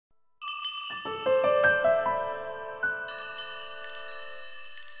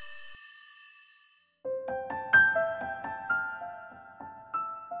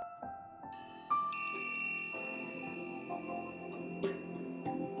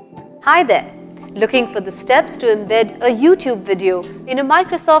Hi there! Looking for the steps to embed a YouTube video in a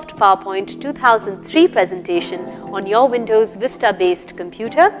Microsoft PowerPoint 2003 presentation on your Windows Vista-based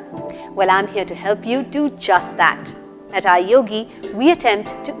computer? Well, I'm here to help you do just that. At iYogi, we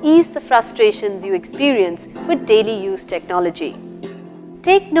attempt to ease the frustrations you experience with daily use technology.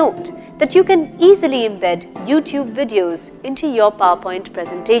 Take note that you can easily embed YouTube videos into your PowerPoint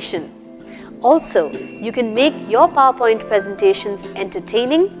presentation. Also, you can make your PowerPoint presentations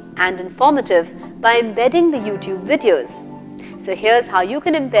entertaining and informative by embedding the YouTube videos. So here's how you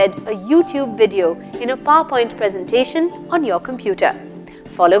can embed a YouTube video in a PowerPoint presentation on your computer.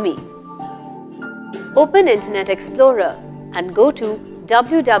 Follow me. Open Internet Explorer and go to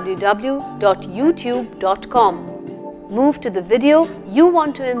www.youtube.com. Move to the video you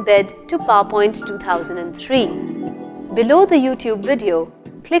want to embed to PowerPoint 2003. Below the YouTube video,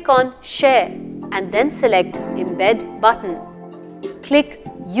 click on Share and then select Embed button. Click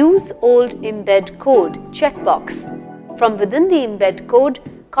Use Old Embed Code checkbox. From within the embed code,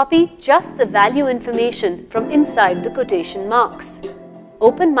 copy just the value information from inside the quotation marks.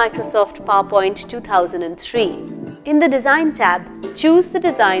 Open Microsoft PowerPoint 2003. In the Design tab, choose the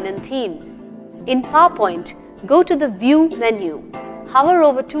design and theme. In PowerPoint, go to the View menu, hover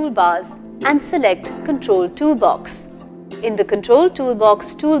over Toolbars and select Control Toolbox. In the Control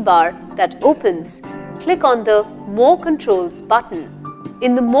Toolbox toolbar that opens, click on the More Controls button.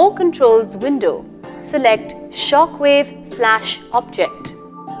 In the More Controls window, select Shockwave Flash Object.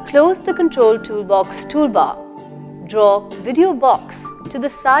 Close the Control Toolbox toolbar. Draw Video Box to the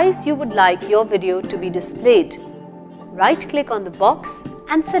size you would like your video to be displayed. Right-click on the box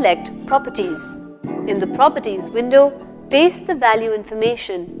and select Properties. In the Properties window, paste the value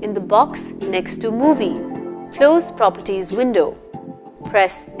information in the box next to Movie. Close Properties window.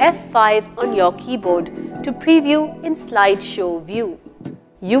 Press F5 on your keyboard to preview in Slideshow view.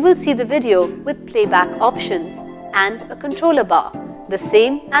 You will see the video with playback options and a controller bar, the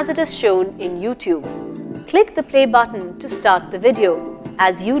same as it is shown in YouTube. Click the play button to start the video,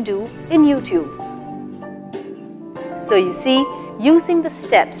 as you do in YouTube. So you see, using the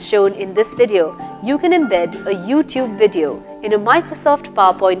steps shown in this video, you can embed a YouTube video in a Microsoft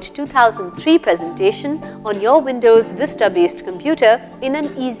PowerPoint 2003 presentation on your Windows Vista-based computer in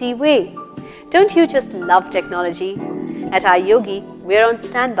an easy way. Don't you just love technology? At iYogi, we're on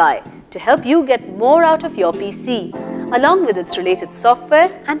standby to help you get more out of your PC, along with its related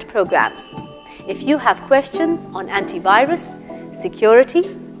software and programs. If you have questions on antivirus, security,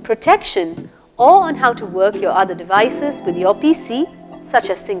 protection, or on how to work your other devices with your PC, such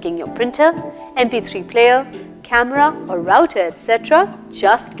as syncing your printer, MP3 player, camera or router, etc.,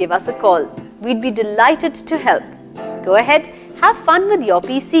 just give us a call. We'd be delighted to help. Go ahead, have fun with your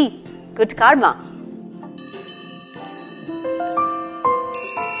PC. Good karma!